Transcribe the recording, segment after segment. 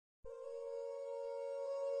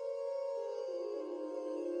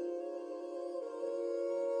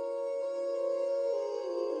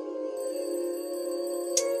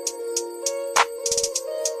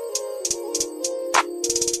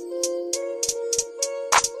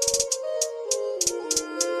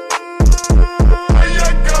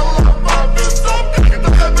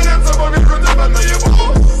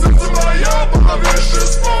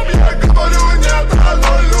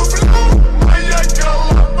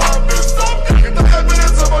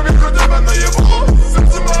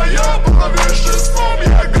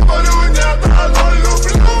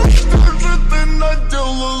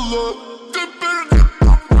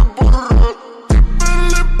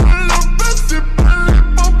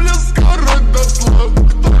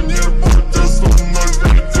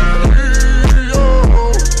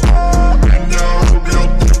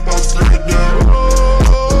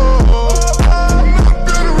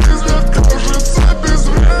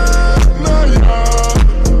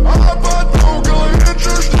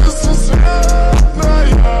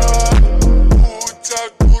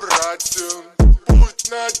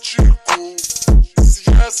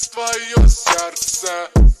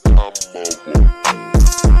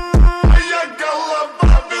Моя голова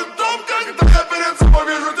винтом, когда я перед собой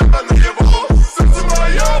вижу тебя наяву. Сердце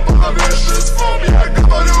мое было веществом, я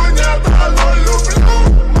говорю нет, оно люблю.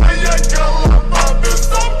 Моя голова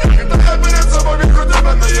винтом, когда я перед собой вижу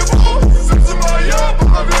тебя наяву. Сердце мое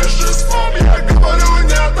было веществом, я говорю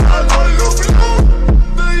нет, оно люблю.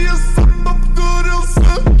 Да я сам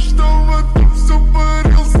обдурился, что в этом все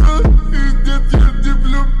парился. И нет, я не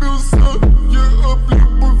влюбился, я об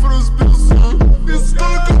любовь разбился. И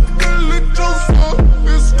сколько мне лечился, и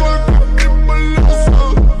сколько мне молился,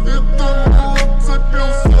 и думал,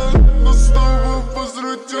 отцепился, но снова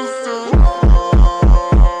возвратился.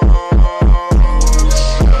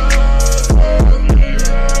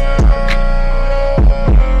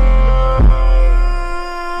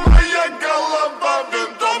 Моя голова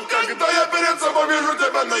винтом, когда я перед собой вижу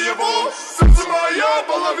тебя наяву. Сердце мое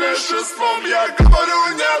было веществом, я говорю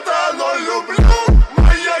нет, оно люблю.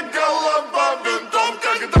 Моя голова винтом,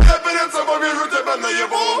 когда я перед собой вижу тебя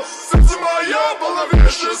наяву. Сердце мое было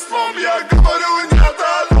веществом, я говорю нет,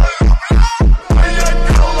 оно люблю. Моя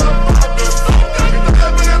голова винтом, когда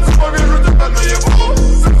я перед собой вижу тебя наяву.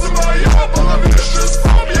 Сердце мое было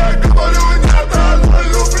веществом, я говорю нет, оно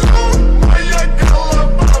люблю. Моя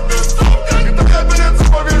голова винтом, когда я перед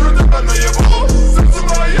собой вижу тебя наяву. Сердце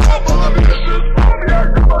мое было веществом, я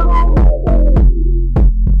говорю.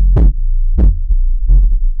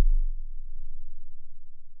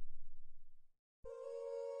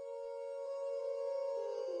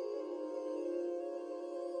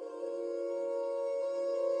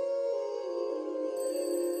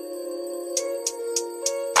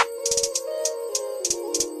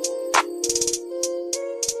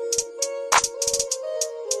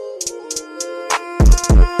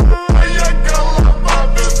 Моя голова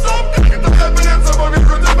винтом, когда я перед собой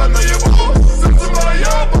вижу тебя наяву. Сердце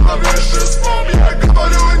мое было веществом, я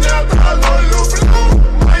говорю нет, оно люблю.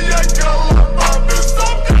 Моя голова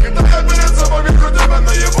винтом, когда я перед собой вижу тебя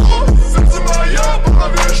наяву. Сердце мое было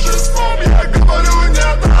веществом, я говорю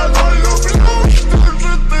нет, оно люблю. Что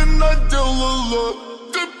же ты наделала?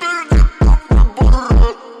 Теперь нет выбора.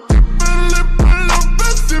 Теперь либо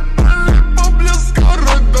любить, теперь либо мне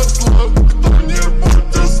сгорать дотла.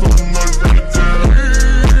 Кто-нибудь остановите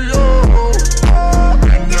ее,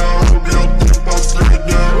 меня убьет не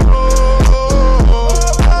последнего.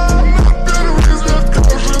 На первый взгляд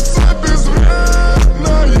кажется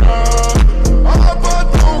безвредная, а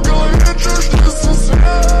потом в голове чушь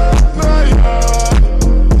несусветная.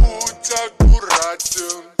 Будь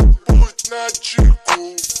аккуратен, будь начеку,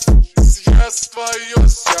 съест твое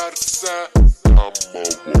сердце самого.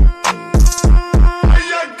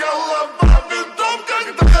 Моя голова винтом,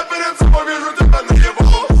 когда я перед собой вижу тебя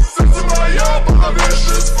наяву. Сердце мое было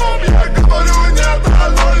веществом, я говорю нет,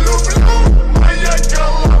 оно люблю. Моя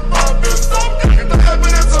голова винтом, когда я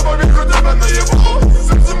перед собой вижу тебя наяву.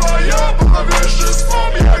 Сердце мое было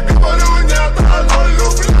веществом, я говорю нет, оно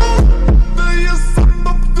люблю. Да я сам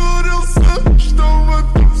обдурился, что в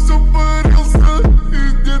этом все парился. И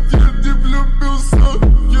нет, я не влюбился,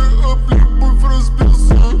 я об любовь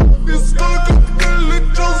разбился. И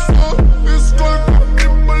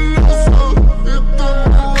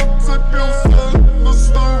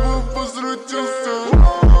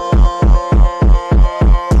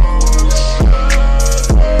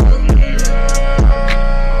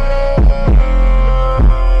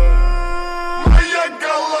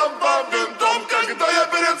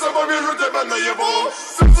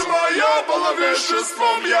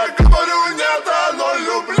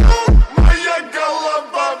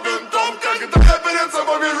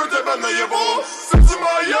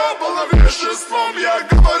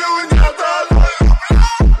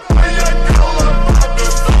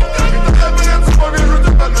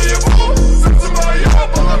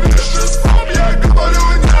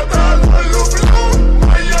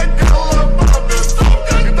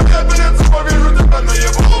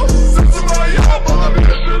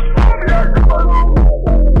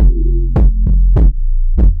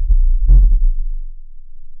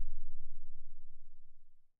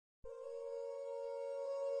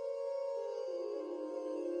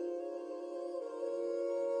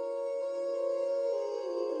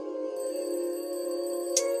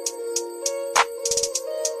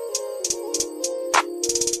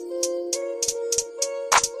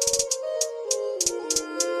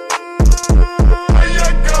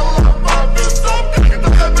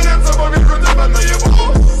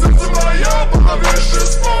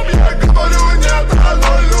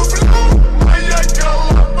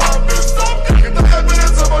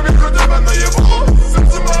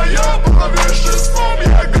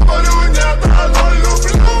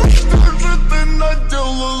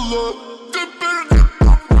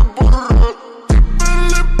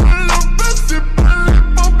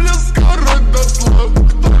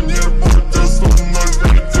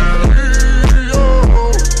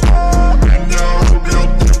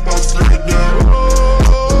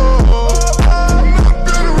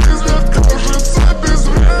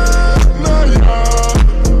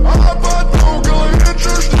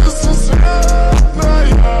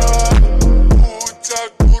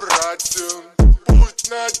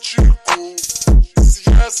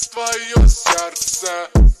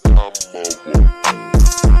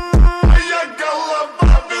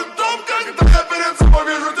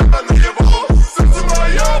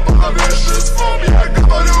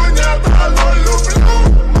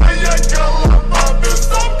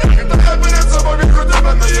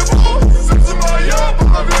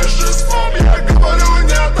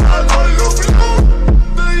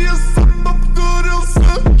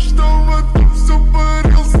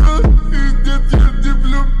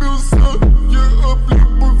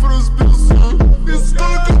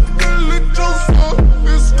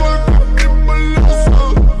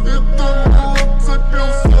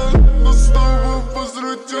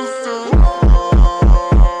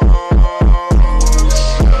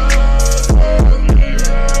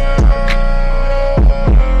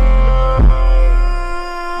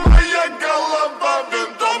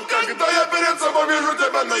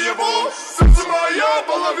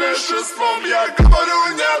веществом. Я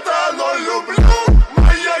говорю нет, но люблю.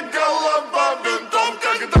 Моя голова винтом,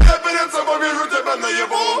 когда я перед собой вижу тебя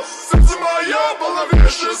наяву. Сердце мое было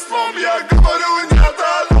веществом. Я говорю нет,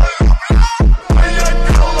 но люблю. Моя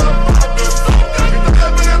голова винтом, когда я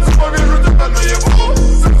перед собой вижу тебя наяву.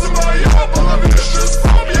 Сердце мое было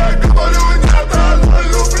веществом. Я говорю нет, но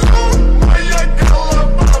люблю. Моя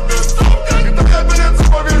голова винтом, когда я перед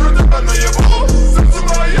собой вижу тебя наяву. Сердце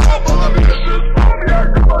мое было веществом. Я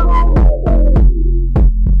говорю.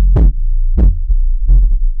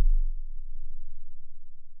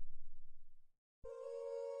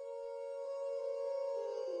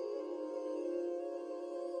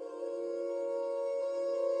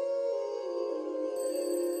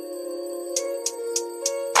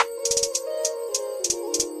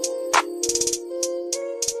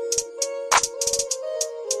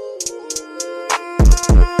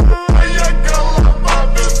 Моя голова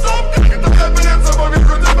винтом, когда я перед собой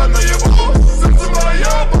вижу тебя наяву. Сердце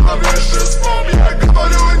мое было веществом. Я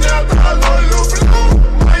говорю нет, но люблю.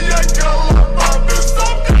 Моя голова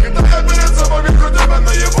винтом, когда я перед собой вижу тебя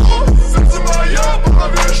наяву. Сердце мое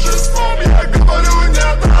было веществом. Я говорю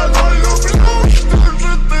нет, но люблю. Что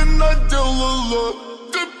же ты наделала?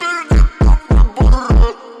 Теперь нет выбора.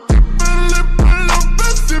 Теперь либо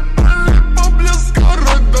любить, теперь либо блеск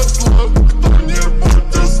горы дотла.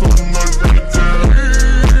 Кто-нибудь остановите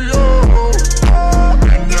ее.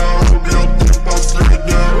 Меня убьет не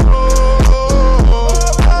последний раз.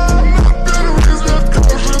 На первый взгляд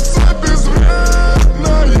кажется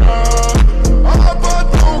безвредная, а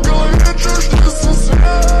потом в голове чушь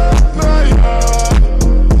несусветная.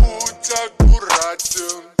 Будь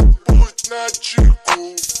аккуратен, будь начеку,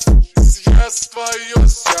 съест твое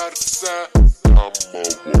сердце самого.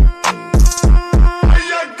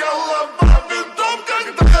 Моя голова винтом,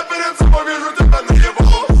 когда я перед собой вижу тебя наяву.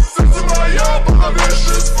 Сердце мое было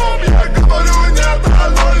веществом. Я говорю нет,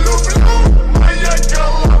 но люблю. Моя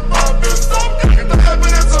голова винтом, когда я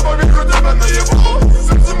перед собой вижу тебя наяву.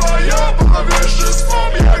 Сердце мое было веществом.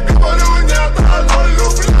 Я говорю нет, но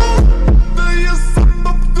люблю. Да я сам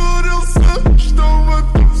обдурился, что в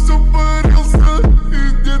этом все парился. И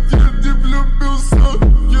нет, я не влюбился,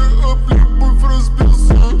 я об любовь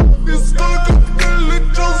разбился. И сколько мне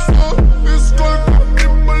лечился, и сколько мне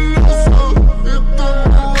молился, и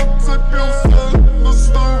думал отцепился, но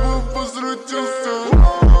снова возвратился.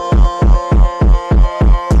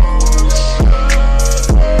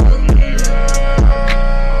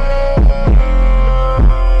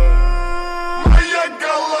 Моя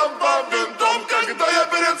голова винтом, когда я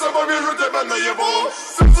перед собой вижу тебя наяву.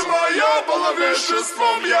 Сердце мое было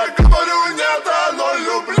веществом. Я говорю нет, но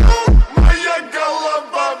люблю. Моя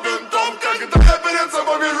голова винтом, когда я перед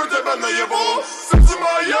собой вижу тебя наяву. Сердце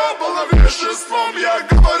мое было веществом. Я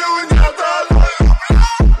говорю нет, но люблю.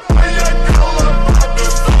 Моя голова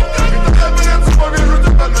винтом, когда я перед собой вижу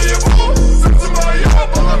тебя наяву. Сердце мое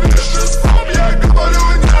было веществом. Я говорю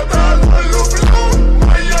нет, но люблю.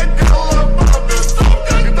 Моя голова винтом,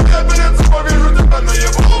 когда я перед собой вижу тебя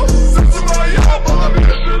наяву. Сердце мое было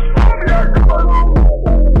веществом. Я говорю.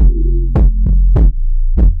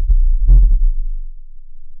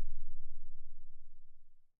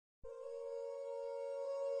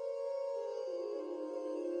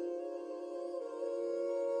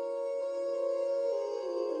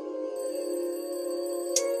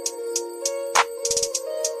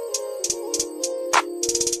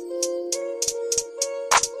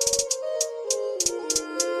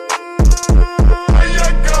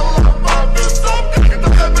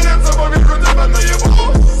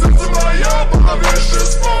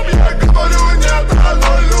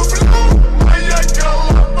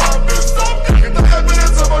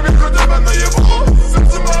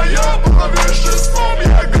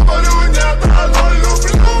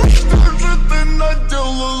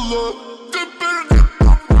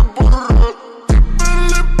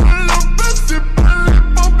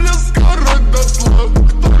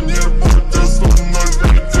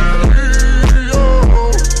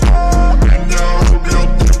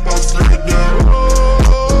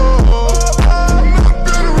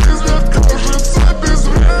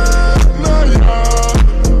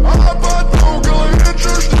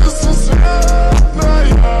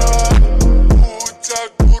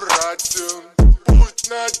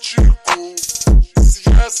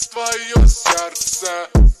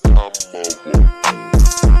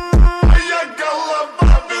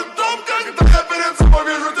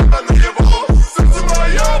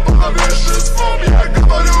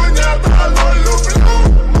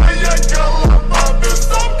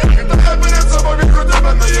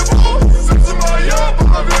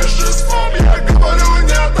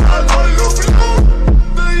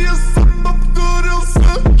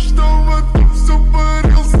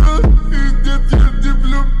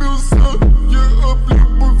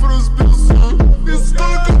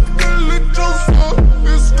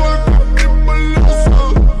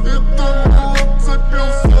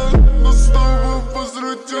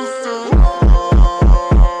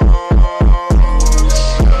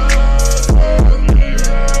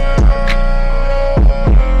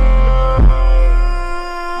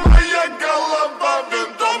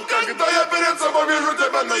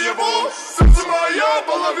 наяву. Сердце мое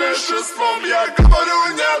было веществом, я говорю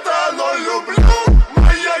нет, оно люблю.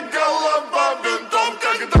 Моя голова винтом,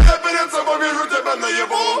 когда я перед собой вижу тебя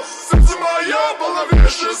наяву. Сердце мое было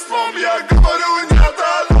веществом, я говорю нет,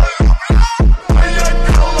 оно люблю. Моя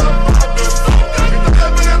голова винтом, когда я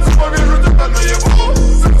перед собой вижу тебя наяву.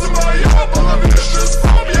 Сердце мое было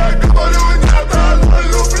веществом, я говорю нет, оно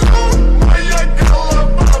люблю. Моя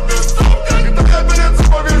голова винтом, когда я перед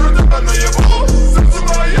собой вижу тебя наяву. Сердце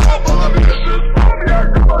мое было веществом, я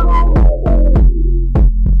говорю.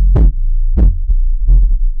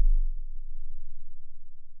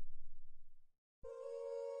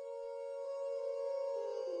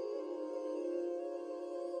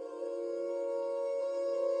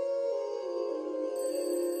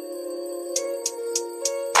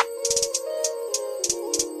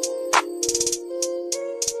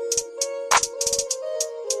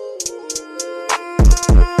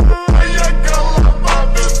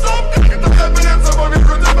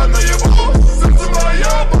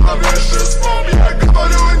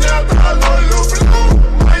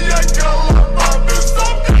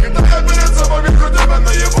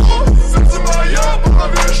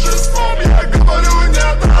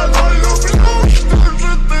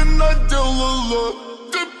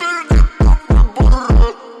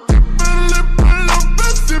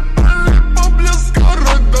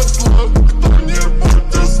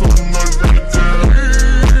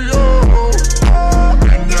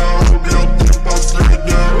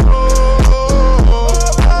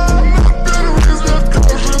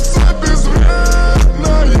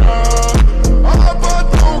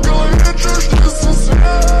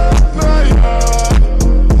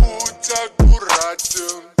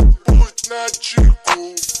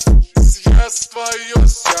 Твое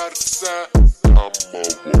сердце.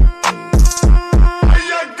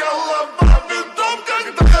 Моя голова винтом,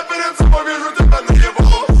 когда я перед собой вижу тебя наяву.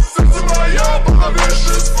 Сердце мое было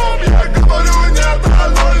веществом, я говорю нет,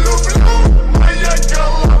 оно люблю. Моя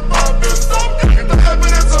голова винтом, когда я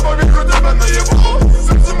перед собой вижу тебя наяву.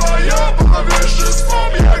 Сердце мое было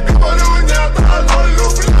веществом, я говорю нет, оно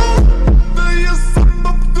люблю. Да я сам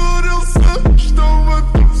обдурился, что в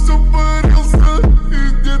этом все парился. И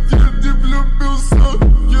нет, я не влюбился.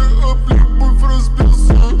 Я об любовь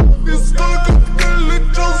разбился. И сколько мне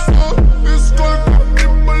летелся, и сколько мне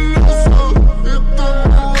молился. И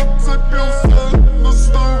думал, отцепился, но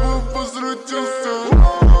снова возвратился.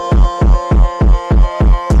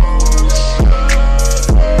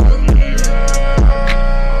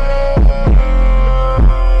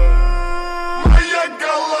 Моя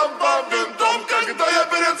голова винтом, когда я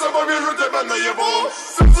перед собой вижу тебя наяву.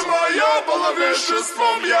 Сердце мое было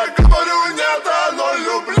веществом, я говорю нет, оно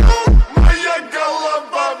люблю. Моя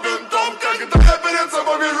голова винтом, когда я перед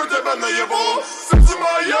собой вижу тебя наяву. Сердце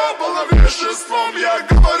мое было веществом, я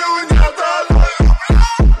говорю нет, оно люблю.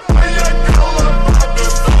 Моя голова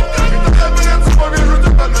винтом, когда я перед собой вижу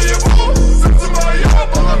тебя наяву. Сердце мое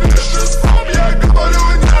было веществом, я говорю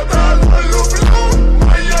нет, оно люблю.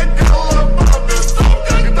 Моя голова винтом,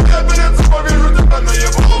 когда я перед собой вижу тебя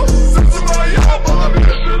наяву. Сердце мое было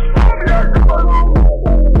веществом, я говорю.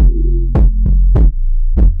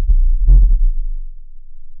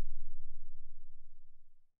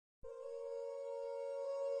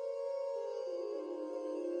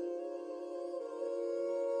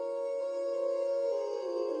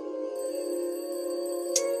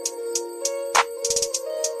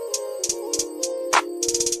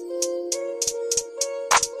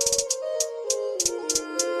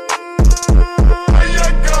 Моя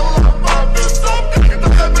голова винтом, когда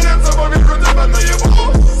я перед собой вижу тебя наяву.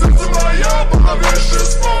 Сердце мое было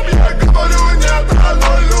веществом, я говорю нет,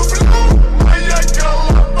 оно люблю. Моя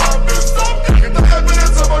голова винтом, когда я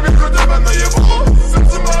перед собой вижу тебя наяву.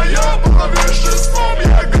 Сердце мое было веществом,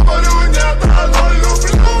 я говорю нет, оно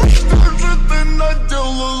люблю. Что же ты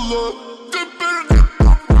наделала? Теперь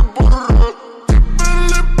нет выбора. Теперь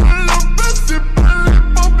ли полюбить, теперь ли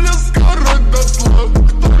поблеск горы дотла.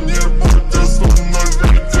 Кто-нибудь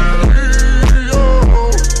остановите ее.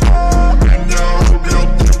 Меня убьет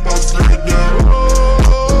не последняя.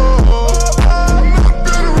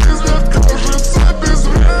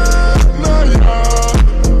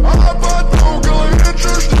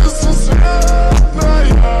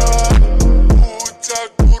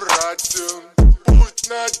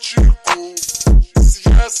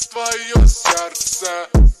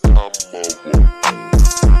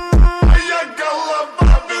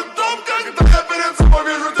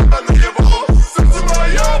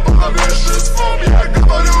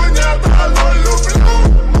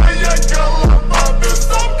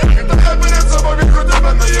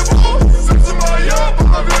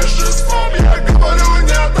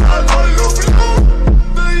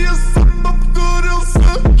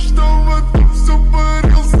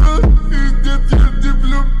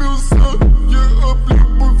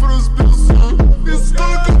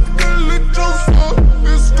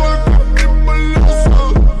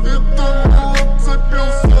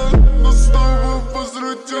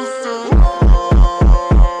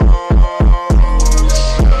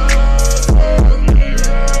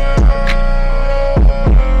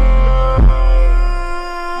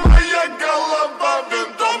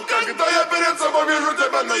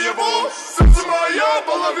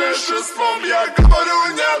 веществом. Я говорю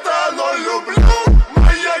нет, но люблю.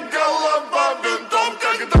 Моя голова винтом,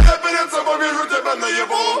 когда я перед собой вижу тебя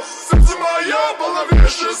наяву. Сердце мое было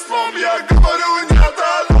веществом. Я говорю нет,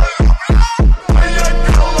 но люблю. Моя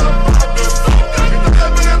голова винтом, когда я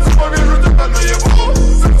перед собой вижу тебя наяву.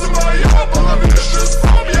 Сердце мое было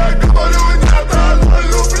веществом. Я говорю нет, но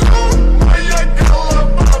люблю. Моя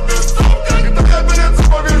голова винтом, когда я перед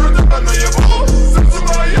собой вижу тебя наяву. Сердце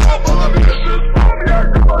мое было веществом. Я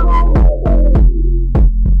говорю.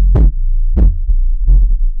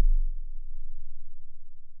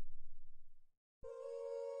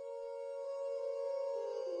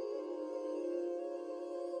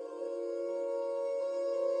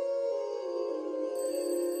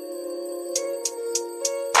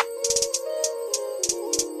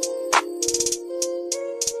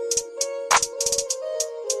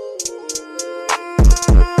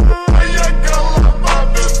 Моя голова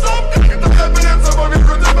винтом, когда я перед собой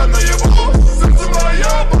вижу тебя наяву. Сердце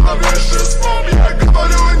мое было веществом. Я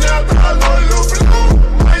говорю нет, но люблю.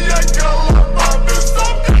 Моя голова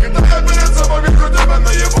винтом, когда я перед собой вижу тебя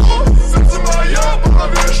наяву. Сердце мое было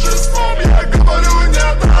веществом. Я говорю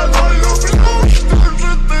нет, но люблю. Что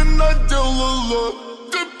же ты наделала?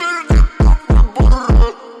 Теперь нет выбора.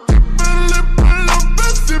 Теперь либо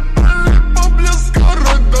любить, либо блеск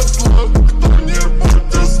горы дотла.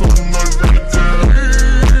 Кто-нибудь остановите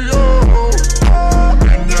ее.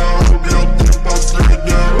 Меня убьет не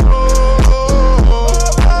последняя.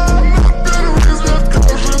 На первый взгляд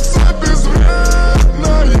кажется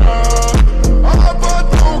безвредная, а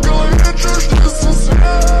потом в голове чушь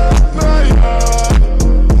несусветная.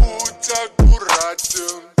 Будь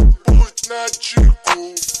аккуратен, будь начеку,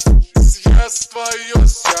 съест твое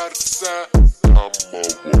сердце самого.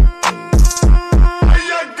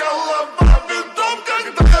 Моя голова винтом,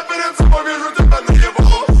 когда я перед собой вижу тебя наяву.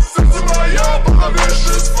 Сердце мое было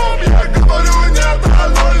веществом. Я говорю нет,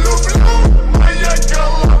 но люблю. Моя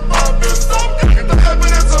голова винтом, когда я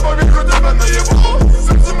перед собой вижу тебя наяву.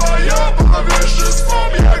 Сердце мое было веществом.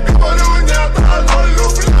 Я говорю нет, но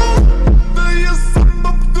люблю. Да я сам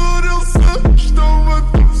обдурился, что в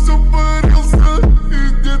этом все парился. И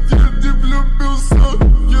нет, я не влюбился,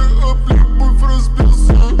 я об любовь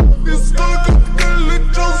разбился. И сколько б не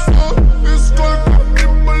лечился, и сколько б не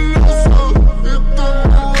молился, и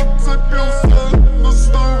думал отцепился, но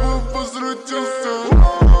снова возвратился.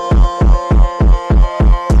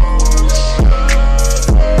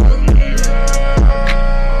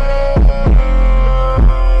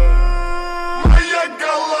 Моя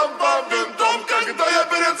голова винтом, когда я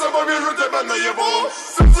перед собой вижу тебя наяву.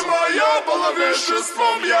 Сердце мое было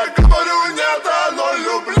веществом. Я говорю нет, но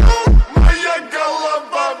люблю. Моя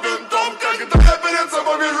голова винтом, когда я перед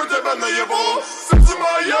собой вижу тебя наяву. Сердце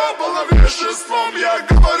мое было веществом. Я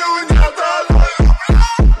говорю нет, но люблю.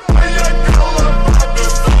 Моя голова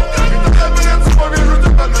винтом, когда я перед собой вижу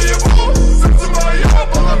тебя наяву. Сердце мое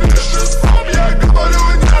было веществом. Я говорю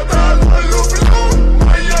нет, но люблю.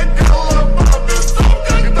 Моя голова винтом,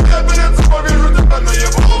 когда я перед собой вижу тебя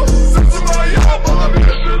наяву. Сердце мое было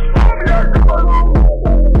веществом. Я говорю.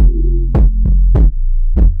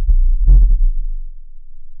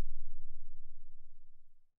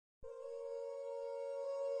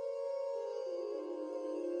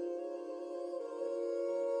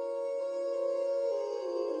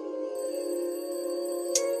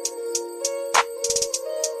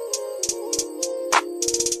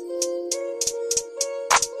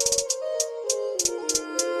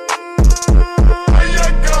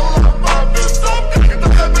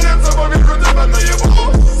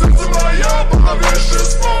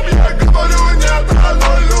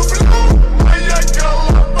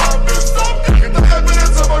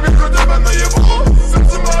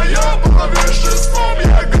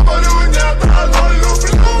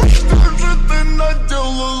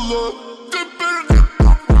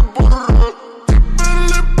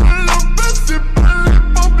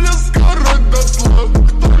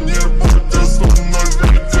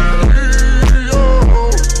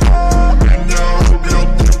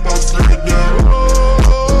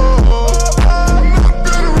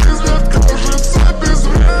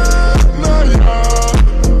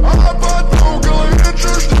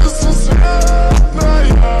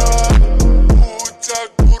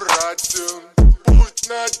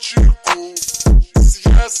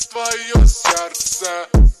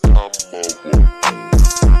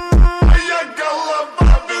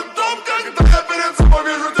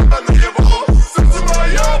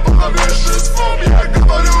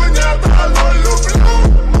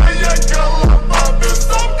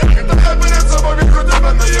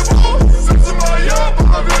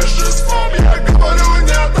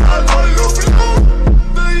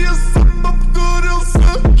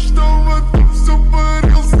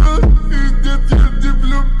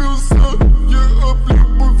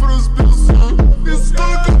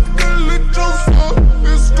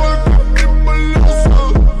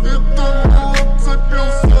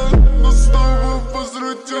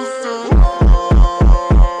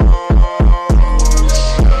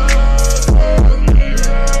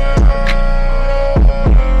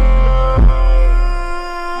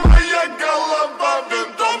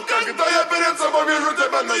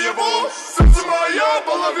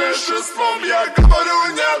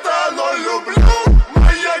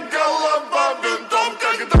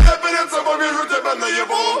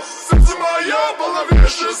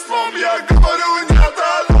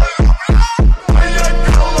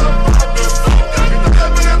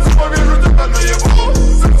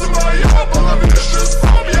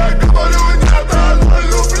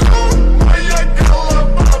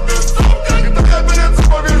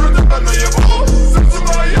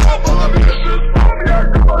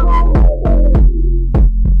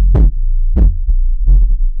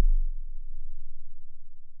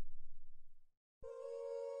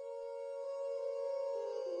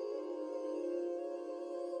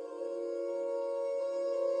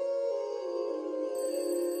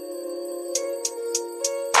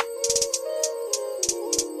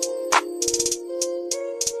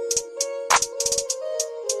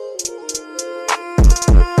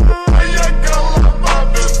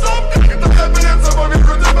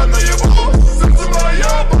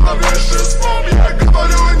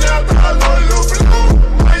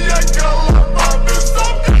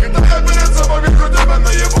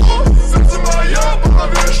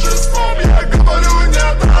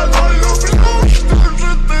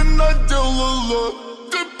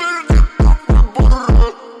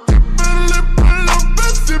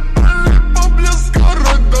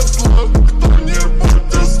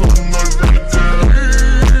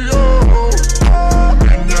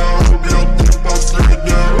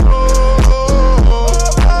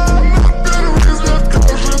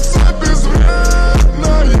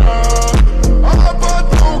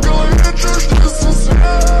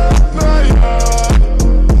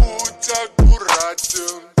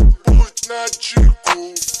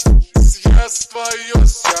 твое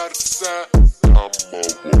сердце,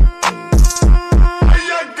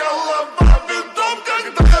 моя голова винтом,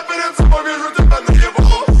 когда я перед собой вижу тебя наяву.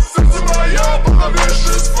 Сердце мое было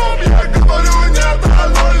веществом, я говорю нет,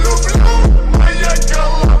 оно люблю. Моя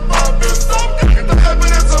голова винтом, когда я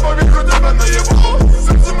перед собой вижу тебя наяву.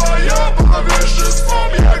 Сердце мое было веществом,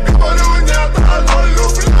 я говорю нет, оно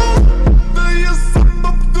люблю. Да я сам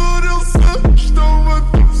обдурился, что в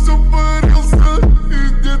этом все варился. И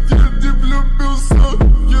нет, я не влюбился,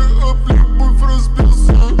 я об любовь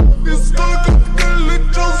разбился. И сколько ты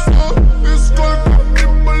летелся, и сколько ты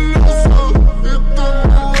молился, и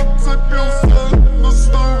думал, отцепился, но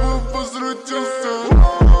снова возвратился.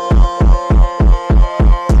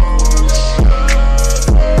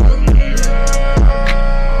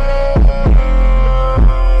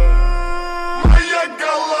 Моя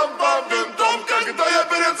голова винтом, когда я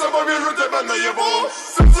перед собой вижу тебя наяву.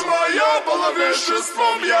 Сердце мое было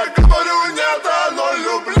веществом, я говорю нет, оно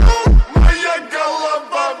люблю. Моя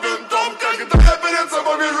голова винтом, когда я перед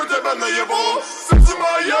собой вижу тебя наяву. Сердце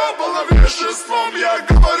мое было веществом, я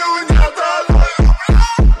говорю нет, оно люблю.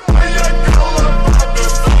 Моя голова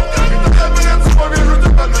винтом, когда я перед собой вижу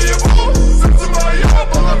тебя наяву. Сердце мое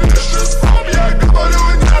было веществом, я говорю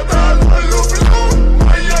нет, оно люблю.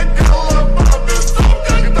 Моя голова винтом,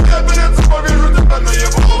 когда я перед собой вижу тебя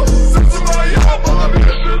наяву. Сердце мое было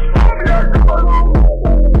веществом, я говорю.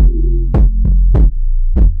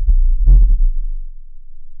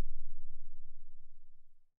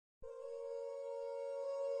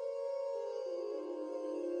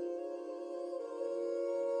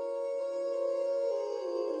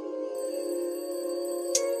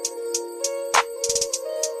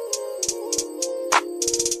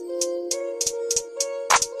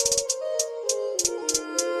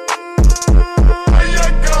 Моя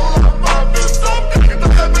голова винтом, когда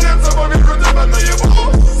я перед собой вижу тебя наяву.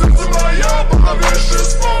 Сердце мое было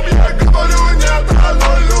веществом, я говорю нет,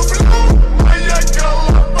 оно люблю. Моя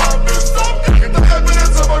голова винтом, когда я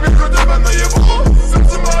перед собой вижу тебя наяву.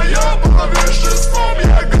 Сердце мое было веществом,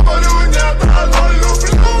 я говорю нет, оно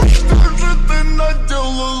люблю. Что же ты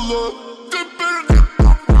наделала? Теперь нет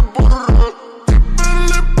выбора. Теперь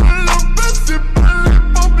либо любить, теперь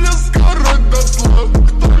либо мне сгорать дотла.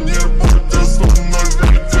 Кто-нибудь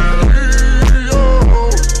остановите ее,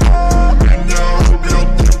 меня убьет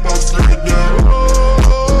не последнего.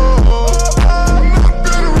 На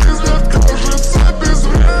первый взгляд кажется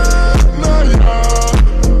безвредная,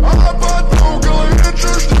 а потом в голове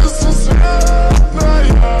чушь несусветная.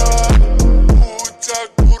 Будь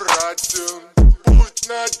аккуратен, будь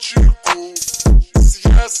начеку,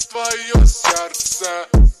 съест твое сердце.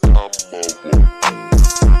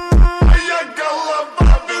 Моя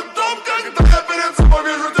голова винтом, когда я перед собой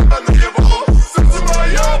вижу тебя наяву. Сердце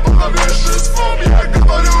мое было веществом, я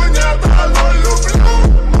говорю нет, оно люблю.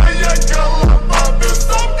 Моя голова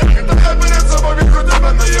винтом, когда я перед собой вижу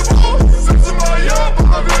тебя наяву. Сердце мое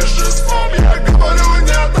было веществом, я говорю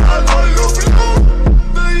нет, оно люблю.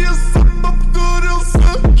 Да я сам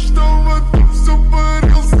обдурился, что в этом все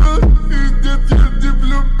варился. И нет, я не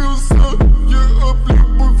влюбился, я об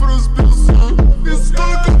любовь разбился. И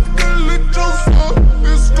сколько ты летелся,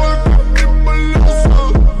 и сколько ты молился,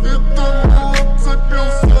 и думал,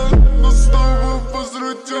 отцепился, но снова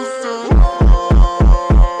возвратился.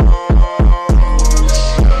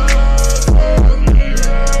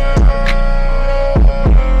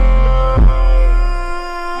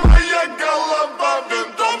 Моя голова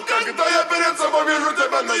винтом, когда я перед собой вижу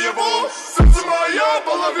тебя наяву. Сердце мое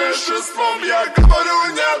было веществом, я говорю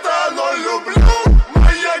нет, оно люблю.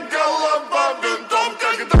 Моя голова винтом,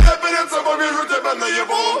 когда я перед собой вижу тебя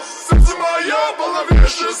наяву. Сердце мое было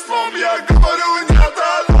веществом, я говорю нет,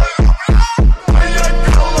 оно люблю. Моя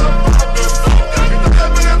голова винтом, когда я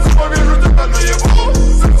перед собой вижу тебя наяву.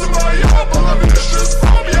 Сердце мое было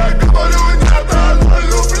веществом, я говорю нет, оно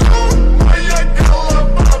люблю. Моя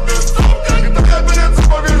голова винтом, когда я перед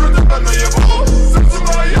собой вижу тебя наяву. Сердце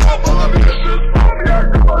мое было веществом, я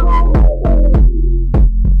говорю.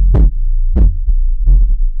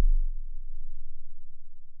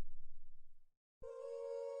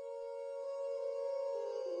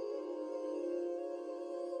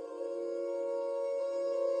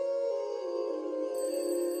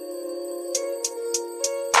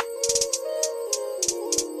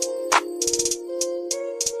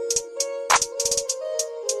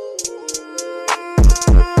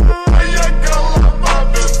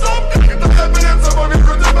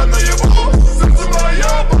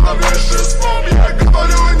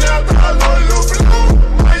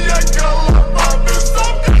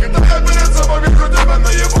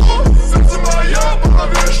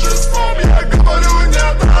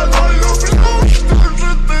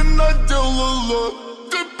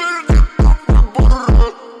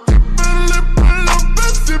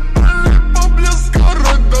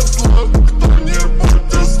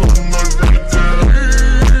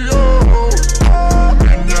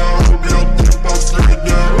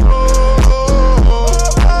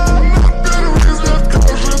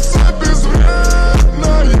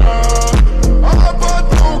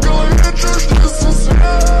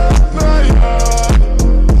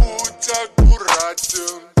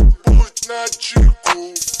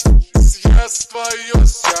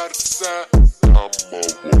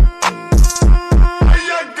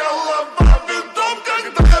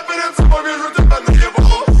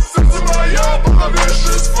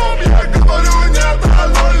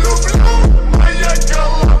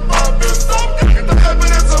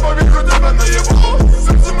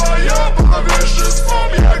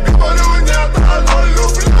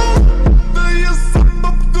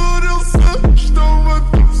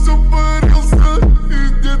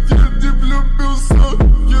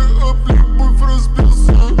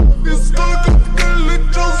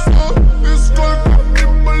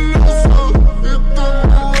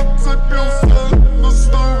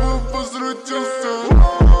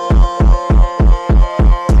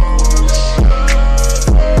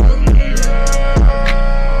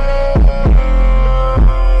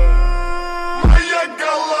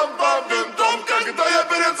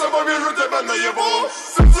 тебя наяву.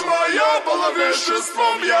 Сердце мое было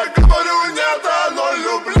веществом, я говорю нет, оно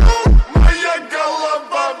люблю. Моя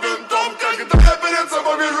голова винтом, когда я перед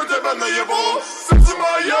собой вижу тебя наяву. Сердце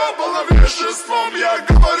мое было веществом, я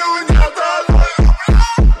говорю нет, оно люблю.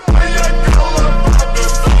 Моя голова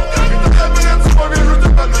винтом, когда я перед собой вижу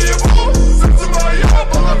тебя наяву. Сердце мое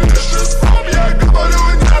было веществом, я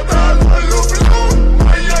говорю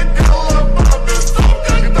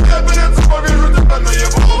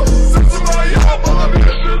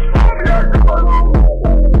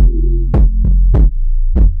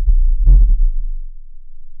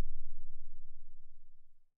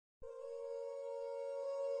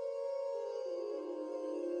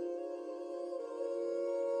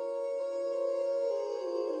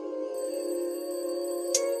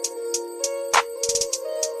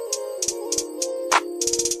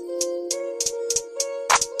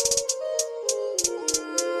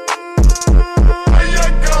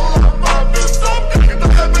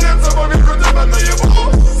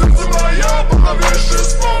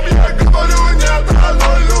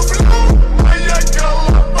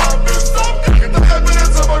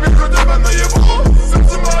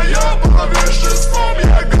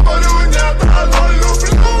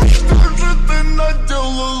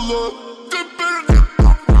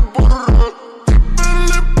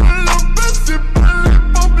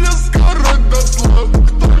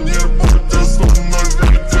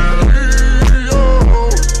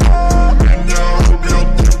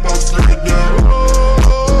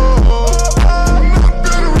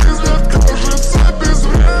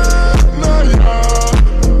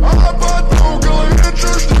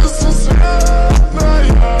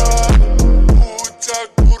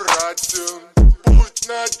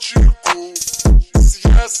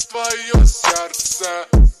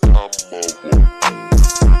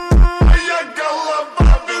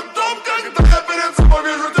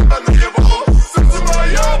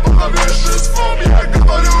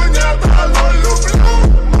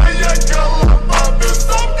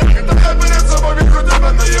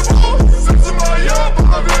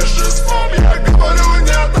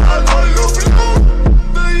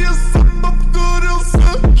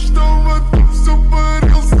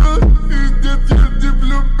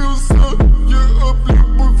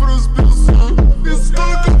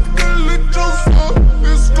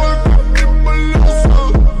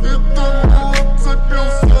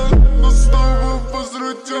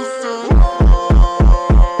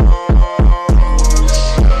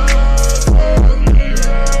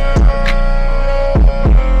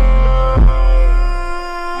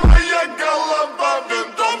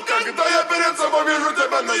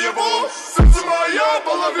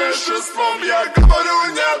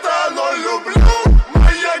нет, оно люблю.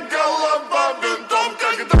 Моя голова винтом,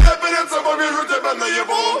 когда я перед собой вижу тебя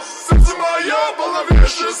наяву. Сердце мое было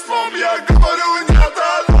веществом, я говорю. Я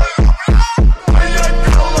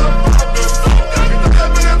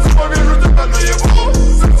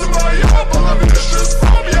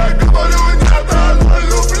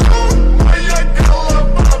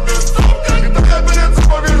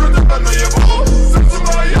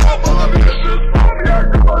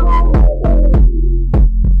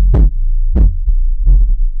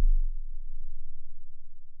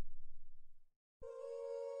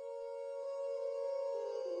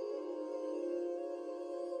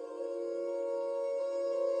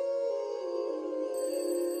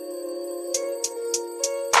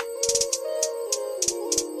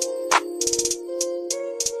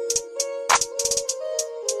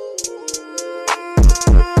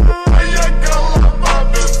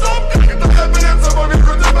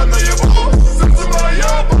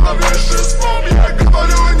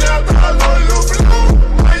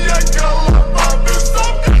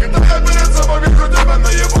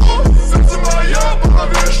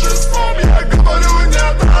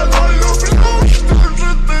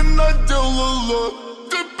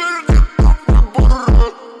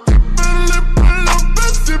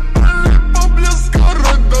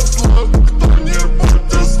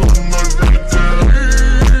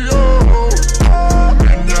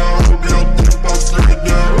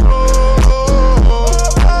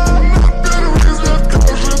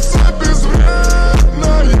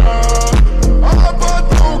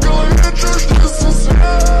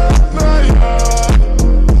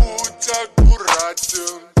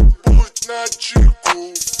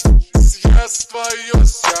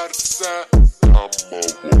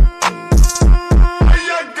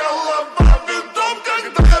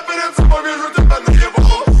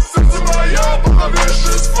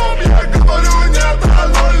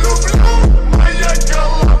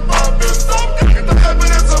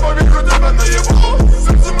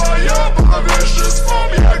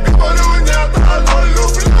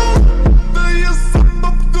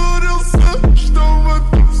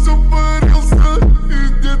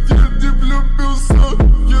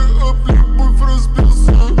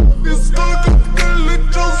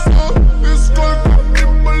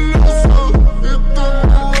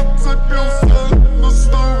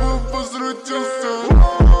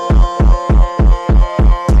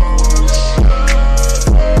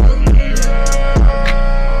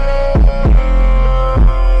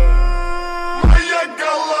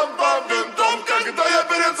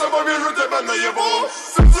тебя наяву.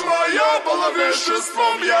 Сердце мое было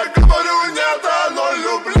веществом, я говорю нет, оно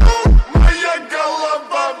люблю. Моя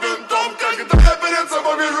голова винтом, когда я перед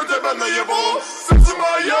собой вижу тебя наяву. Сердце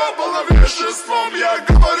мое было веществом, я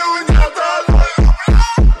говорю нет, оно люблю.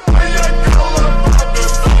 Моя голова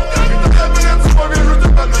винтом, когда я перед собой вижу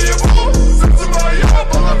тебя наяву. Сердце мое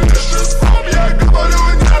было веществом, я говорю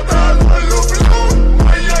нет, оно люблю.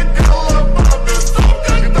 Моя голова винтом,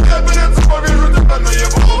 когда я перед собой вижу тебя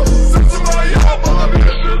наяву. Сердце мое было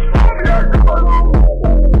веществом, я говорю.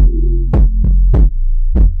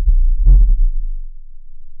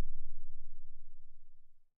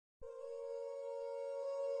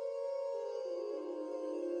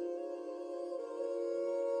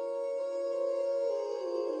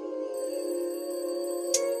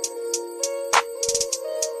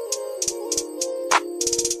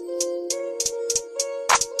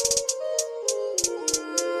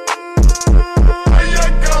 Моя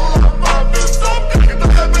голова винтом, когда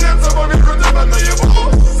я перед собой вижу тебя наяву.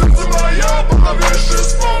 Сердце мое было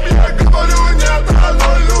веществом, я говорю нет, оно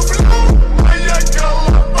люблю. Моя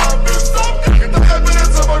голова винтом, когда я перед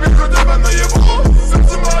собой вижу тебя наяву.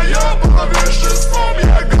 Сердце мое было веществом,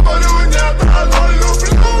 я говорю нет, оно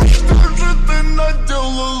люблю. Что же ты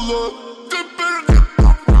наделала? Теперь не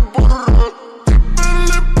так выбора. Теперь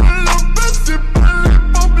либо любить, теперь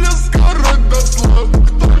либо мне сгорать дотла.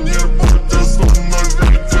 Кто-нибудь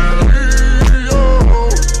остановите ее.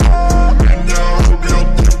 Меня убьет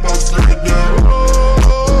не последнего.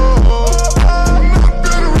 На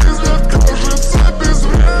первый взгляд кажется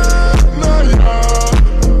безвредная,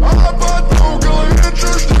 а потом в голове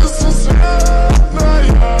чушь несусветная.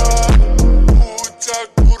 Будь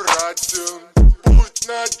аккуратен, будь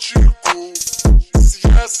начеку,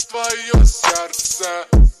 съест твое сердце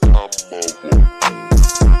самого.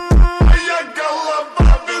 Моя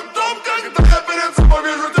голова винтом, когда я перед собой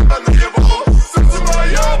вижу тебя наяву. Сердце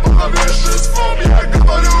мое было веществом, я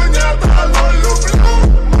говорю нет, оно люблю.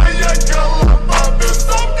 Моя голова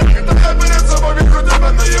винтом, когда я перед собой вижу тебя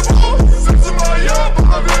наяву. Сердце мое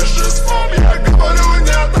было веществом, я говорю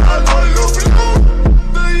нет, оно люблю.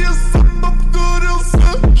 Да я сам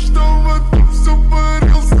обдурился, что в этом все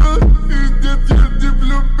варился. И нет, я не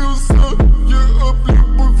влюбился, я об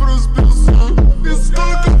любовь разбился. И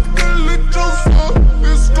сколько ты лечился,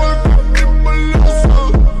 и сколько ты молился,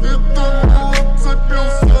 и думал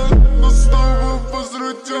отцепился, но снова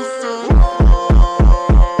возвратился.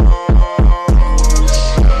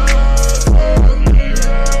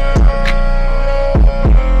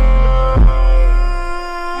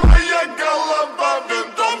 Моя голова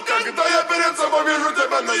винтом, когда я перед собой вижу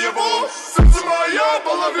тебя наяву. Сердце мое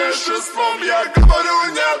было веществом, я говорю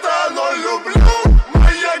нет, оно люблю.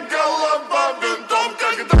 Моя голова винтом,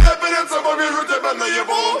 когда я перед собой вижу тебя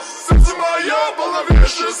наяву. Сердце мое было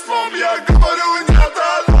веществом, я говорю нет,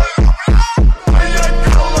 оно люблю. Моя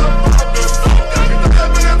голова винтом, когда я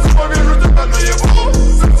перед собой вижу тебя наяву.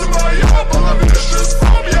 Сердце мое было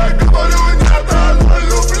веществом, я говорю нет, оно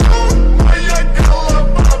люблю. Моя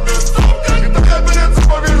голова винтом, когда я перед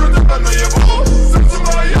собой вижу тебя наяву. Сердце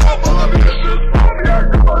мое было веществом, я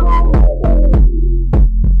говорю.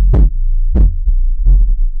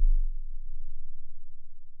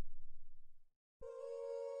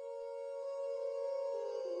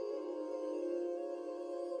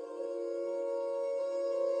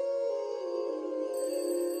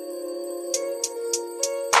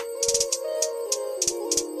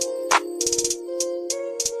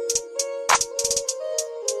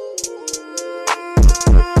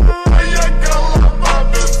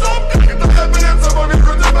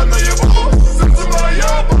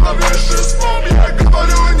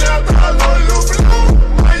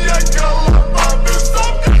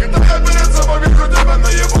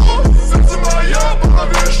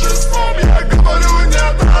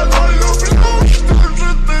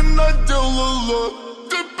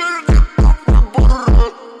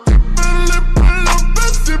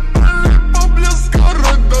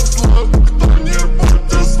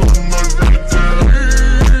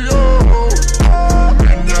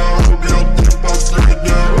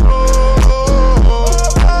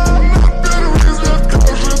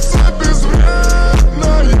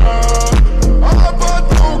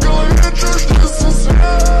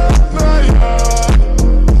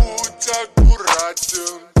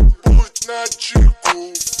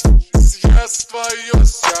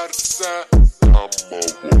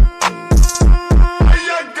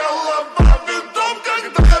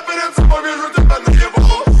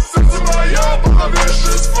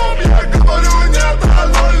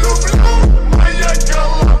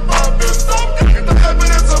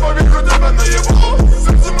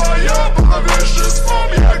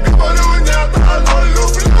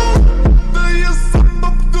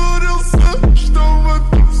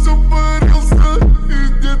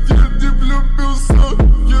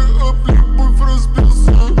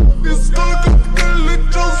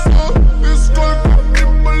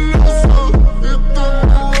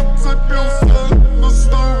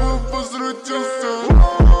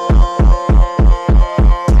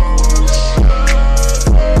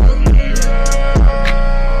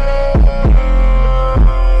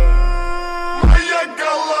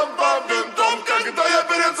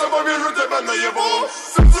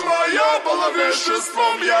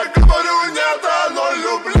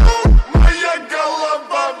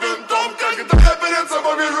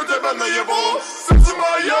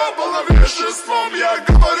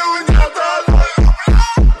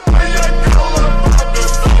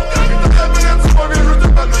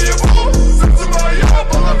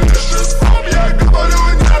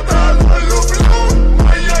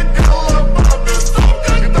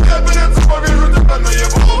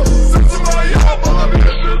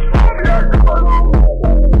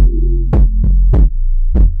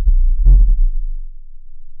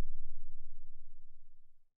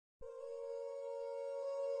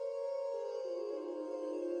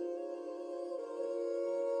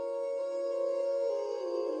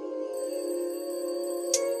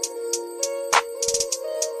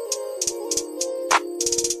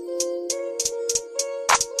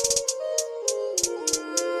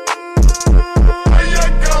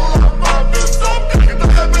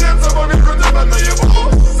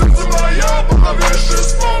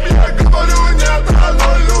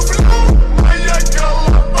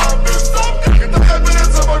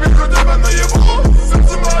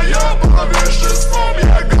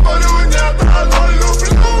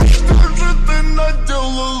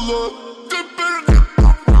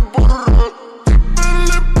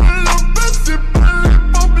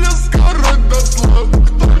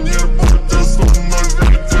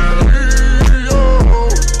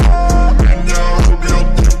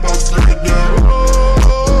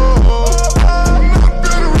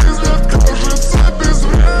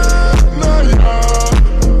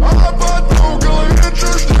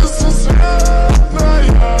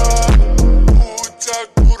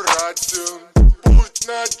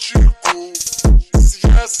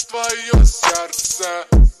 сердце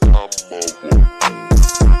самого.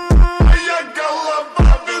 Моя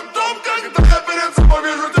голова винтом, когда я перед собой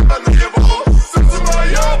вижу тебя наяву. Сердце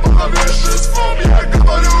мое было веществом, я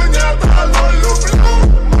говорю нет, оно люблю.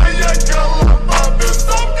 Моя голова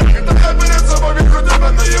винтом, когда я перед собой вижу тебя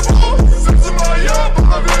наяву. Сердце мое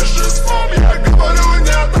было веществом, я говорю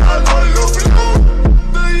нет, оно люблю.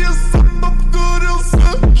 Да я сам обдурился,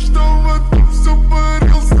 что в этом все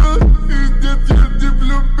парился. И нет, я не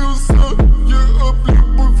влюбился, я об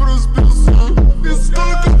любовь разбился. И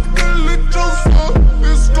сколько лечился,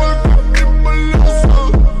 и сколько и молился,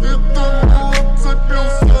 и думал,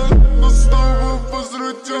 отцепился, но снова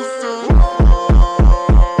возвратился.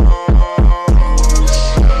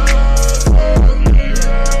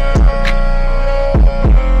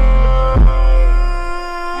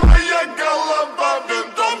 Моя голова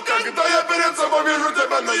винтом, когда я перед собой вижу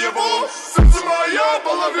тебя наяву. Сердце мое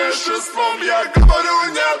было веществом, я говорю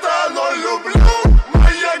нет, оно люблю.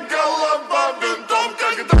 Моя голова винтом,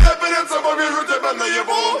 когда я перед собой вижу тебя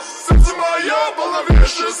наяву. Сердце мое было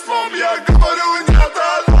веществом, я говорю нет,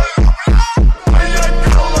 оно люблю. Моя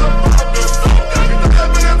голова винтом, когда я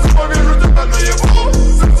перед собой вижу тебя наяву.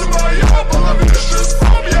 Сердце мое было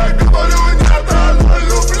веществом, я говорю нет, оно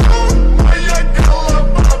люблю. Моя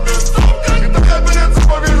голова винтом, когда я перед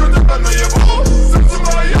собой вижу тебя наяву. Сердце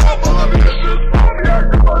мое было веществом, я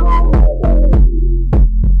говорю.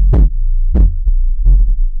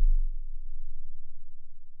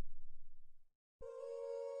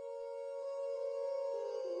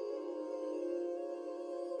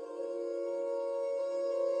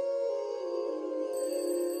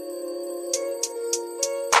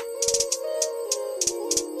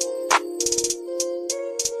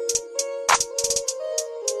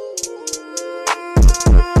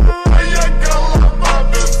 Моя голова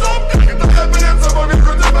винтом, когда я перед собой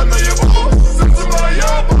вижу тебя наяву. Сердце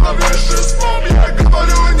мое было веществом, я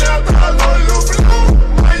говорю нет, оно люблю.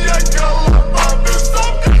 Моя голова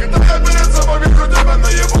винтом, когда я перед собой вижу тебя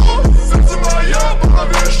наяву. Сердце мое было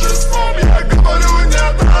веществом, я говорю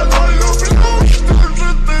нет, оно люблю. Что же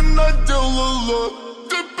ты наделала?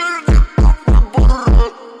 Теперь нет выбора.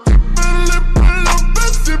 Теперь либо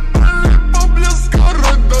любить, теперь либо мне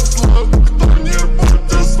сгорать дотла.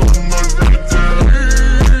 Кто-нибудь остановите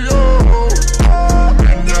ее.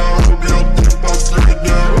 Меня убьет не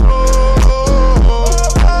последнего.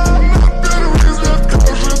 На первый взгляд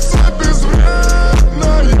кажется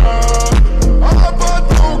безвредная, а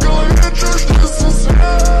потом в голове чушь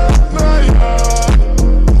несусветная.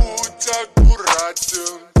 Будь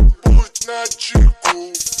аккуратен, будь начеку,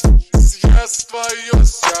 съест твое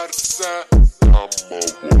сердце самого.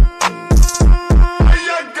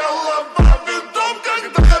 Моя голова винтом,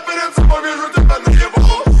 когда я перед собой вижу тебя наяву.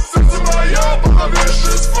 Сердце мое было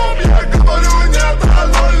веществом, я говорю нет,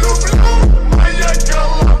 оно люблю. Моя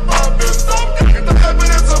голова винтом, когда я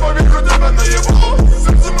перед собой вижу тебя наяву.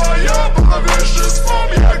 Сердце мое было веществом,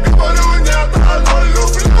 я говорю нет, оно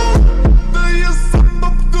люблю. Да я сам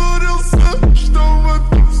обдурился, что в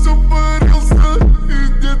этом все парился. И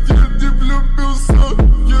нет, я не влюбился,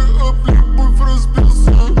 я об любовь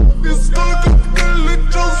разбился. И сколько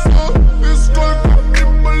лечился, и сколько и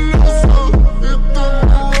молился, и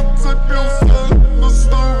думал, отцепился, но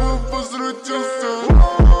снова возвратился.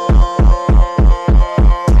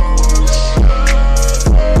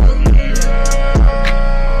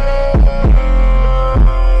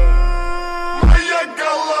 Моя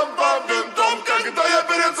голова винтом, когда я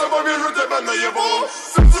перед собой вижу тебя наяву.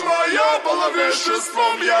 Сердце мое было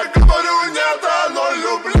веществом, я говорю нет, оно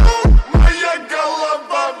люблю. Моя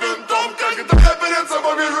голова винтом, когда я перед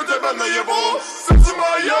собой вижу тебя наяву. Сердце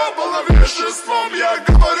мое было веществом, я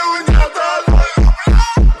говорю нет, оно люблю.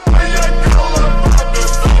 Моя голова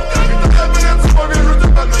винтом, когда я перед собой вижу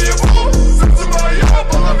тебя наяву. Сердце мое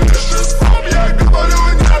было веществом, я говорю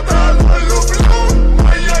нет, оно люблю.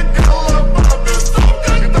 Моя голова винтом,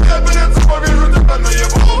 когда я перед собой вижу тебя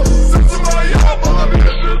наяву. Сердце мое было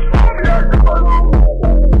веществом, я говорю.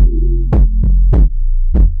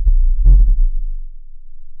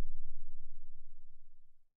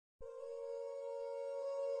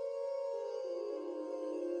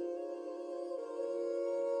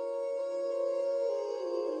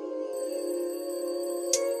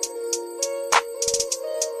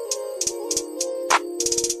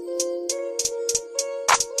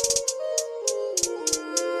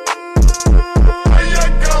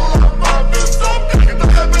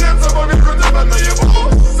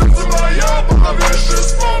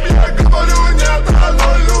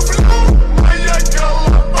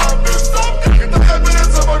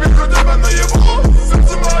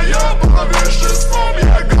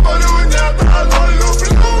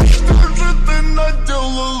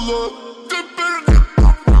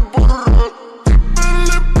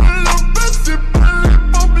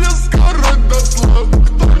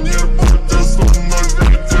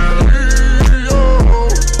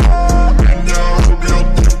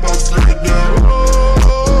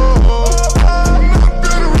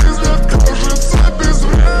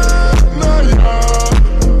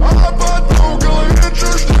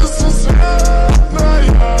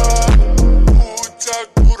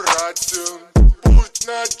 аккуратен, будь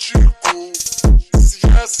начеку,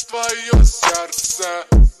 съест твое сердце.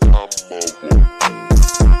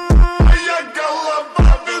 Моя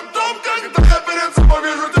голова винтом, когда я перед собой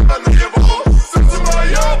вижу тебя наяву. Сердце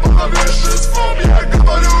мое было веществом, я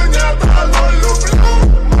говорю нет, оно люблю.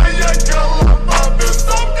 Моя голова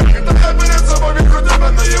винтом, когда я перед собой вижу тебя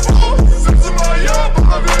наяву. Сердце мое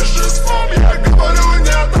было веществом, я говорю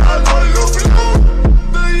нет, оно люблю.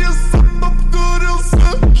 Да я сам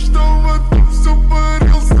обдурился, что в этом все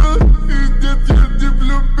варился. И нет, я не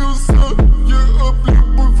влюбился, я об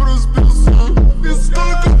любовь разбился. И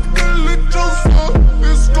сколько ты лечился,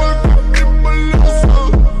 и сколько ты молился,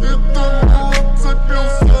 и думал,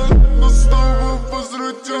 отцепился, но снова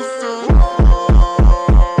возвратился.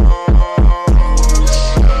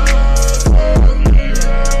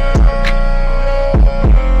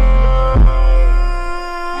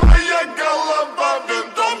 Моя голова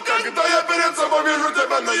винтом, когда я перед собой вижу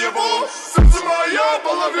тебя наяву. Сердце мое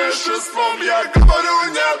было веществом, я говорю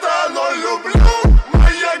нет, оно люблю.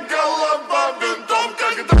 Моя голова винтом,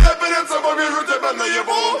 когда я перед собой вижу тебя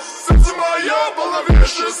наяву. Сердце мое было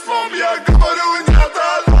веществом, я говорю нет,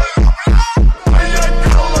 оно люблю. Моя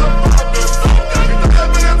голова винтом, когда я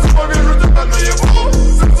перед собой вижу тебя наяву.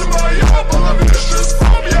 Сердце мое было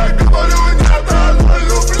веществом, я говорю нет, оно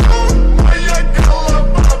люблю. Моя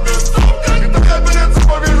голова винтом, когда я перед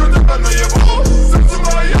собой вижу тебя наяву. Сердце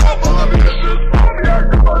мое было веществом, я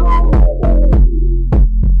говорю.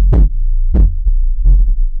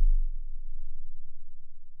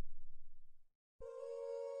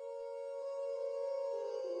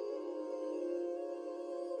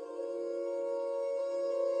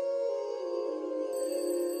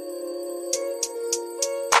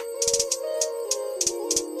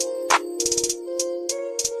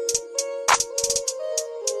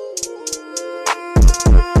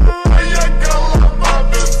 Моя голова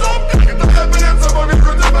винтом, когда я перед собой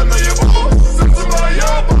вижу тебя наяву. Сердце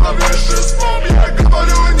мое было веществом, я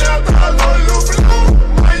говорю нет, оно люблю.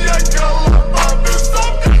 Моя голова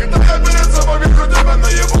винтом, когда я перед собой вижу тебя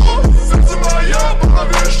наяву. Сердце мое было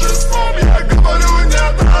веществом, я говорю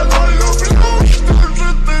нет, оно люблю. Что же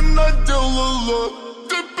ты наделала?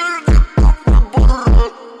 Теперь нет выбора.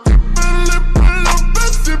 Теперь либо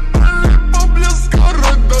любить, теперь либо мне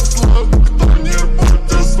сгорать дотла.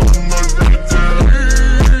 Кто-нибудь остановите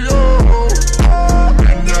ее,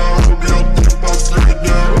 меня убьет не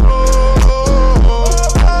последнего.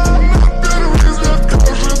 На первый взгляд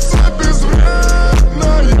кажется безвредная,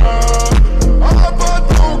 а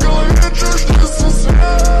потом в голове чушь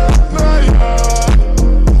несусветная.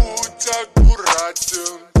 Будь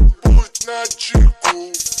аккуратен, будь начеку,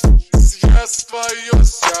 съест твое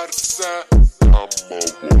сердце.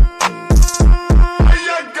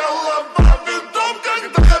 Моя голова винтом,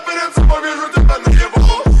 когда я перед собой вижу тебя наяву.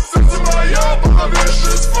 Сердце мое было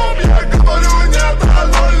веществом, я говорю нет,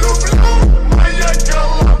 оно люблю. Моя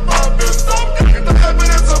голова винтом, когда я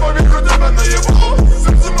перед собой вижу тебя наяву.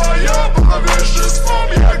 Сердце мое было веществом,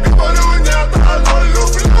 я говорю нет, оно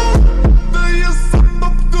люблю. Да я сам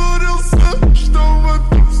обдурился, что в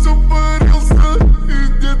этом все варился. И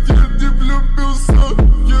нет, я не влюбился,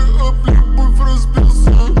 я об любовь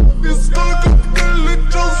разбился. И сколько ты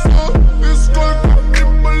лечился, и сколько ты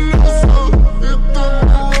молился, и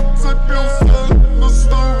думал, отцепился, но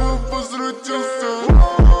снова возвратился.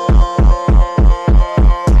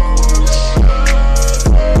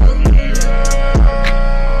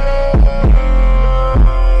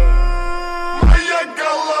 Моя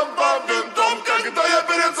голова винтом, когда я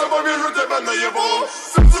перед собой вижу тебя наяву.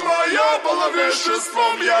 Сердце мое было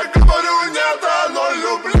веществом, я говорю нет, оно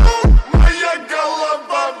люблю. Моя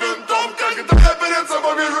голова винтом, когда я перед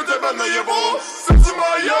собой вижу тебя наяву. Сердце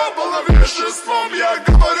мое было веществом, я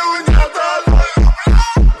говорю нет, оно люблю.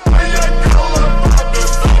 Моя голова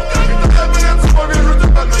винтом, когда я перед собой вижу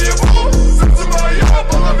тебя наяву. Сердце мое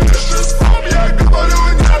было веществом, я говорю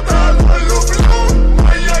нет, оно люблю.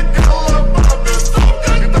 Моя голова винтом,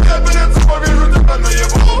 когда я перед собой вижу тебя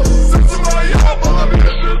наяву. Сердце мое было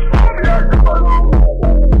веществом, я говорю.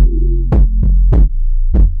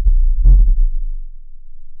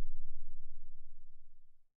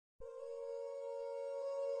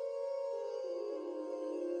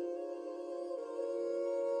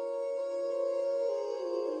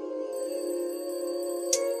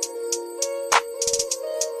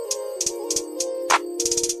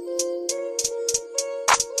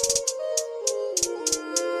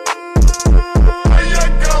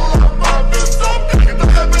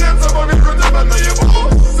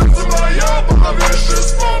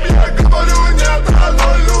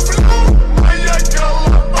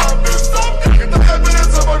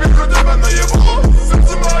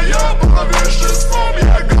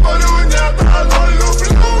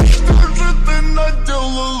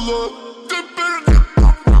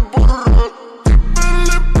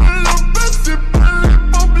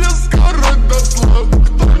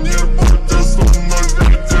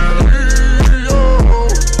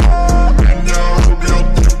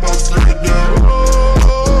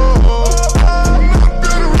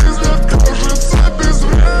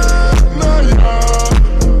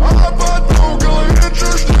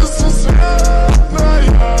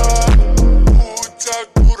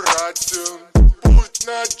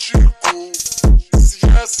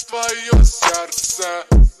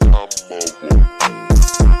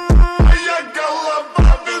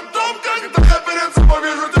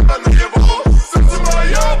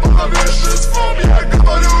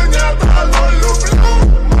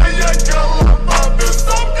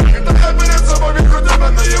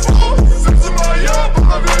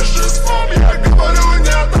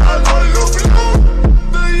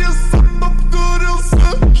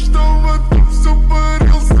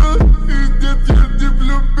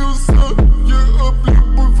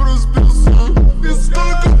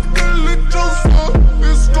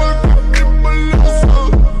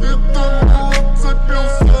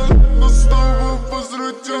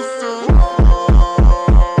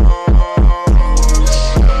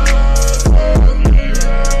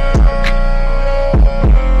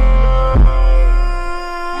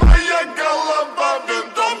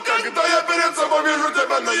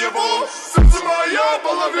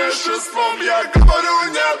 новейшеством. Я говорю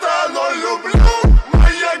нет, но люблю.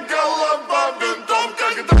 Моя голова винтом,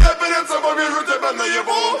 когда я перед собой вижу тебя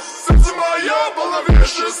наяву. Сердце мое полно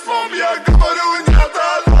веществом. Я говорю нет,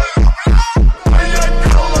 но люблю. Моя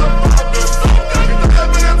голова винтом, когда я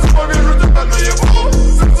перед собой вижу тебя наяву.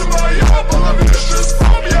 Сердце мое полно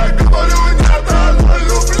веществом. Я говорю нет, но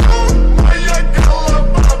люблю. Моя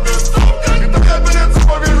голова винтом, когда я перед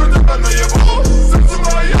собой вижу тебя наяву. Сердце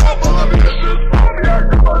мое полно веществом. Я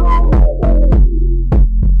говорю.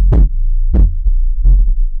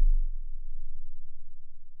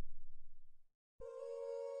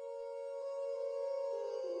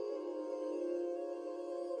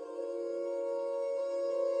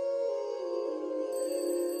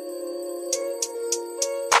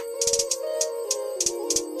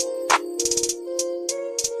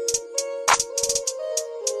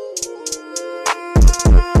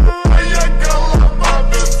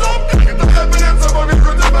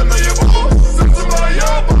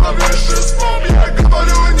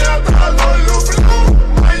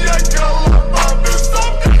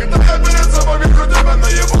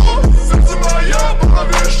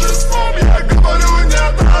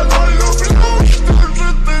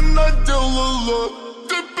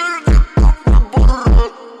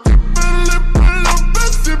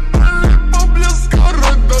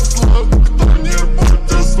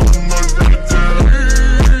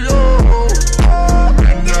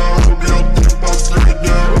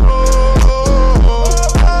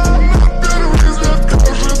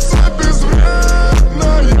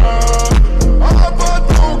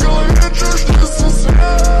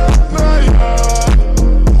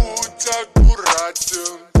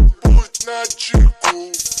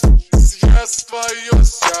 Съест твое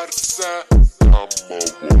сердце.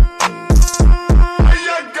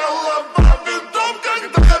 Моя голова винтом,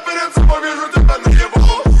 когда я перед собой вижу тебя наяву.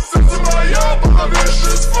 Сердце мое полно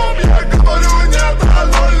веществом. Я говорю нет,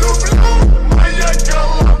 но люблю. Моя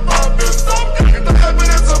голова винтом, когда я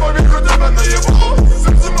перед собой вижу тебя наяву.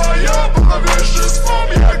 Сердце мое полно веществом.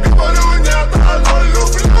 Я говорю нет, но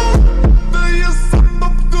люблю. Да я сам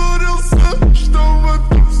обдурился, что в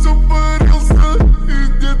этом все парился. И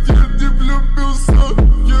нет, я не влюбился.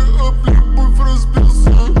 Я об любовь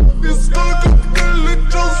разбился. И сколько мне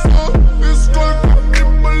лечился, и сколько мне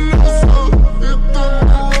молился. И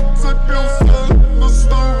думал, отцепился, но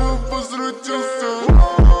снова возвратился.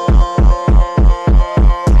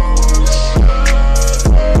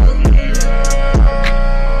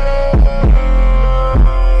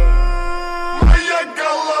 Моя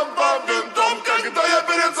голова винтом, когда я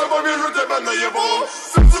перед собой вижу тебя наяву.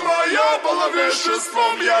 Сердце мое полно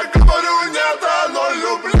веществом. Я говорю нет, но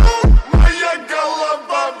люблю. Моя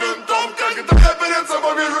голова винтом, когда я перед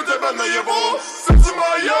собой вижу тебя наяву. Сердце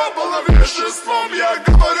мое полно веществом. Я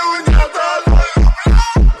говорю нет, но люблю.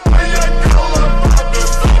 Моя голова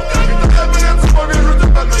винтом, когда я перед собой вижу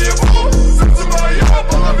тебя наяву. Сердце мое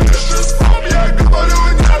полно веществом. Я говорю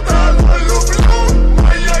нет, но люблю.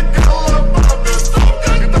 Моя голова винтом,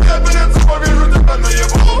 когда я перед собой вижу тебя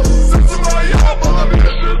наяву. Сердце мое полно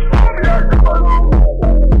веществом. Я говорю.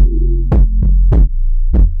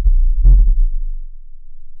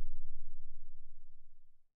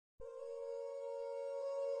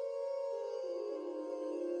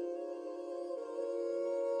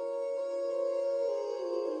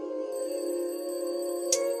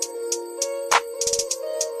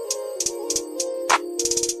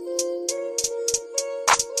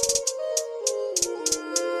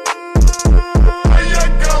 Моя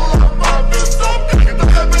голова винтом, когда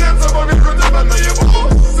я перед собой вижу тебя наяву.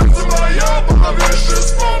 Сердце мое полно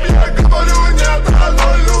веществом. Я говорю нет, но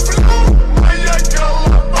люблю. Моя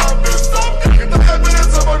голова винтом, когда я перед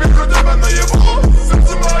собой вижу тебя наяву.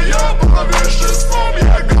 Сердце мое полно веществом.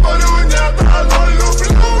 Я говорю нет, но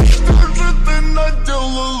люблю. Что же ты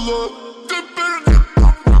наделала? Теперь нет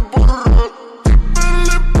выбора. Теперь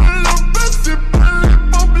ли полюбить, теперь ли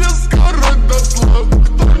поблизко рать дотла.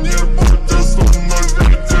 Кто-нибудь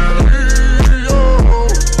остановите ее.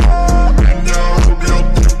 Меня убьет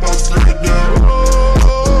не последнее.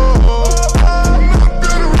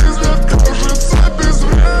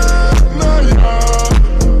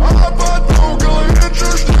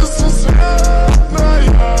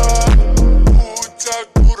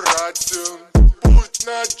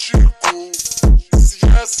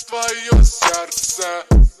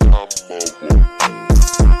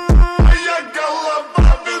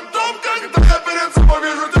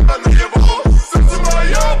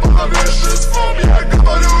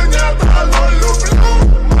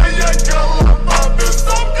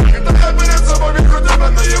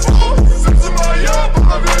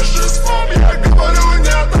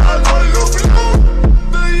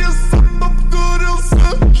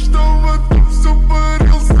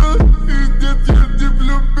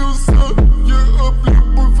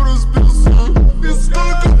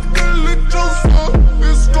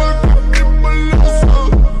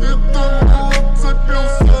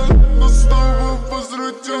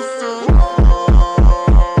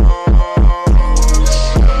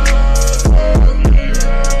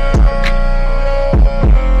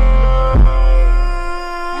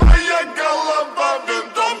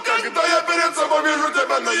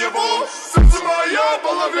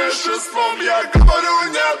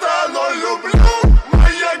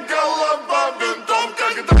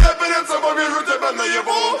 когда я перед собой вижу тебя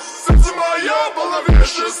наяву. Сердце мое полно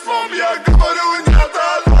веществом, я говорю нет,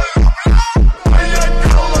 оно люблю. Моя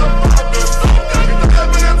голова винтом, когда я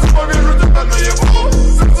перед собой вижу тебя наяву.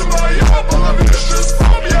 Сердце мое полно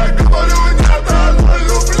веществом, я говорю нет, оно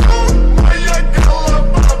люблю. Моя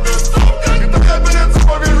голова винтом, когда я перед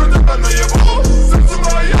собой вижу тебя наяву. Сердце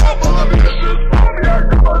мое полно веществом, я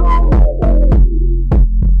говорю.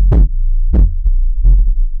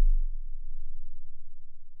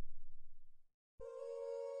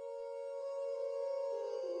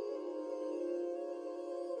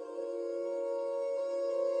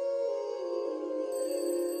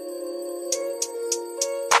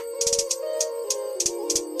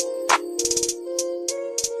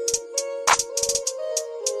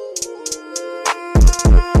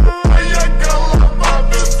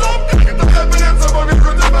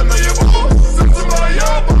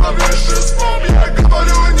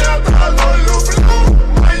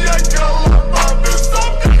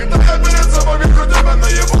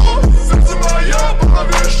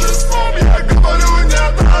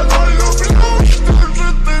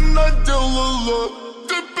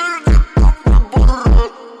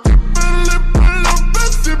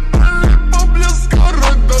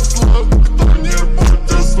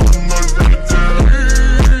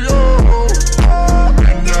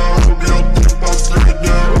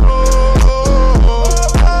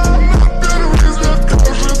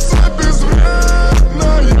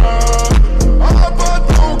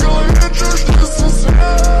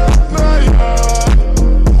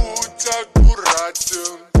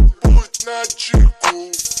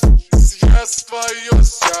 Съест твое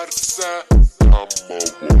сердце.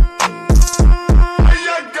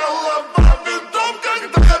 Моя голова винтом,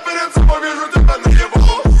 когда я перед собой вижу тебя наяву.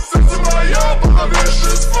 Сердце мое полно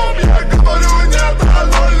веществом, я говорю нет,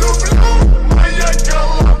 оно люблю. Моя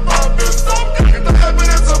голова винтом, когда я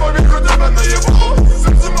перед собой вижу тебя наяву.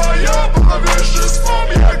 Сердце мое полно веществом,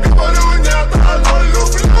 я говорю нет, оно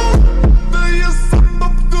люблю. Да я сам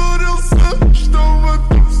обдурился, что в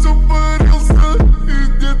этом все парился. И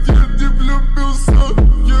нет, я не влюбился,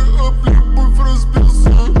 я об любовь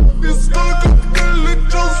разбился. И сколько мне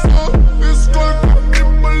лечился, и сколько мне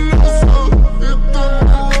молился, и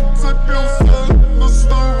думал, отцепился, но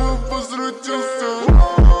снова возвратился.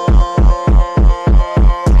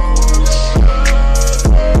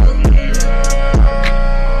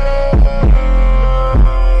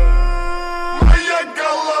 Моя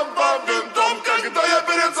голова винтом, когда я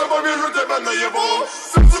перед собой вижу тебя наяву.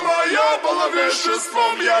 Сердце мое полно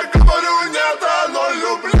веществом, я говорю нет, оно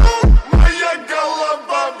люблю.